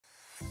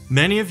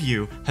Many of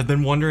you have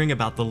been wondering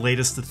about the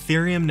latest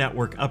Ethereum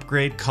network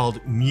upgrade called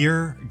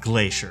Muir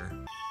Glacier.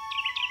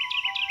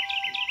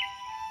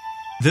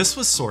 This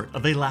was sort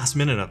of a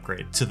last-minute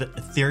upgrade to the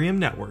Ethereum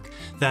network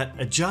that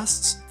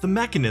adjusts the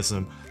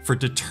mechanism for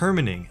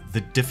determining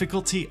the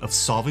difficulty of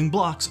solving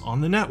blocks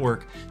on the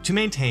network to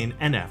maintain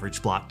an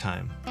average block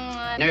time.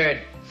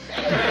 Nerd.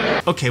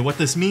 Okay, what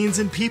this means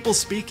in people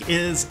speak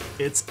is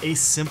it's a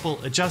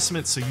simple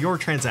adjustment so your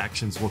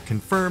transactions will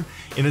confirm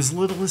in as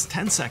little as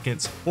 10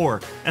 seconds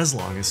or as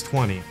long as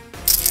 20.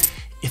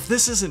 If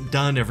this isn't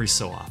done every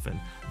so often,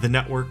 the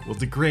network will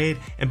degrade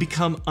and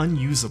become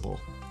unusable.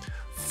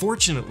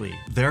 Fortunately,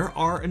 there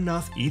are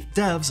enough ETH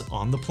devs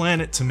on the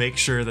planet to make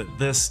sure that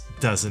this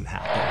doesn't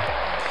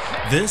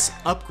happen. This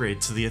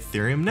upgrade to the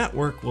Ethereum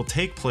network will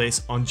take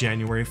place on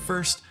January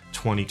 1st,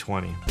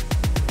 2020.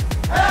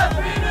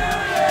 Happy New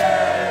Year!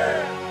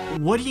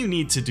 What do you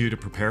need to do to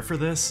prepare for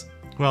this?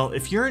 Well,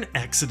 if you're an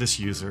Exodus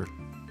user,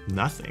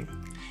 nothing.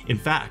 In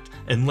fact,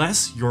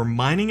 unless you're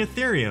mining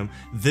Ethereum,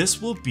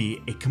 this will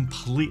be a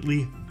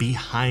completely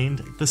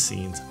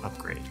behind-the-scenes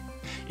upgrade.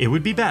 It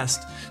would be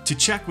best to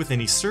check with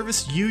any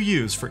service you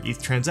use for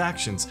ETH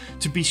transactions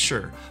to be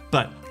sure,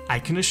 but I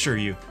can assure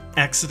you,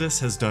 Exodus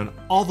has done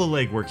all the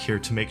legwork here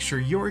to make sure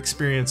your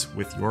experience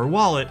with your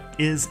wallet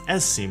is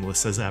as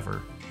seamless as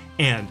ever.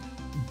 And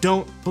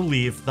don't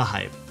believe the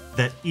hype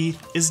that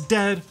ETH is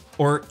dead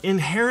or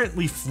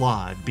inherently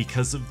flawed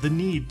because of the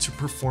need to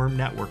perform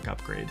network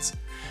upgrades.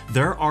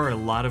 There are a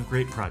lot of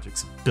great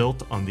projects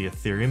built on the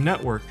Ethereum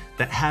network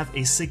that have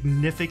a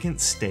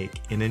significant stake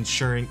in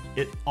ensuring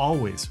it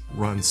always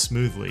runs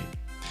smoothly.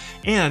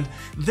 And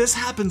this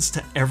happens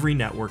to every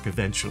network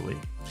eventually.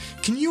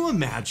 Can you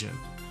imagine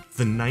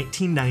the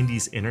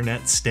 1990s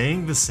internet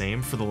staying the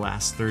same for the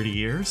last 30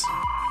 years?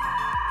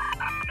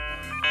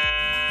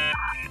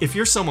 If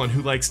you're someone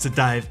who likes to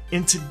dive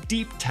into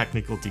deep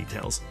technical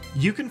details,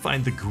 you can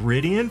find the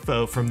gritty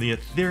info from the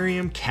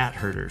Ethereum Cet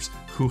Herders,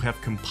 who have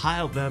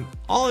compiled them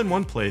all in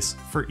one place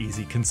for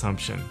easy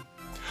consumption.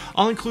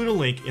 I'll include a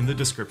link in the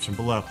description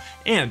below,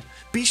 and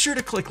be sure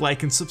to click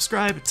like and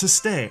subscribe to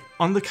stay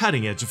on the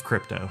cutting edge of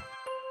crypto.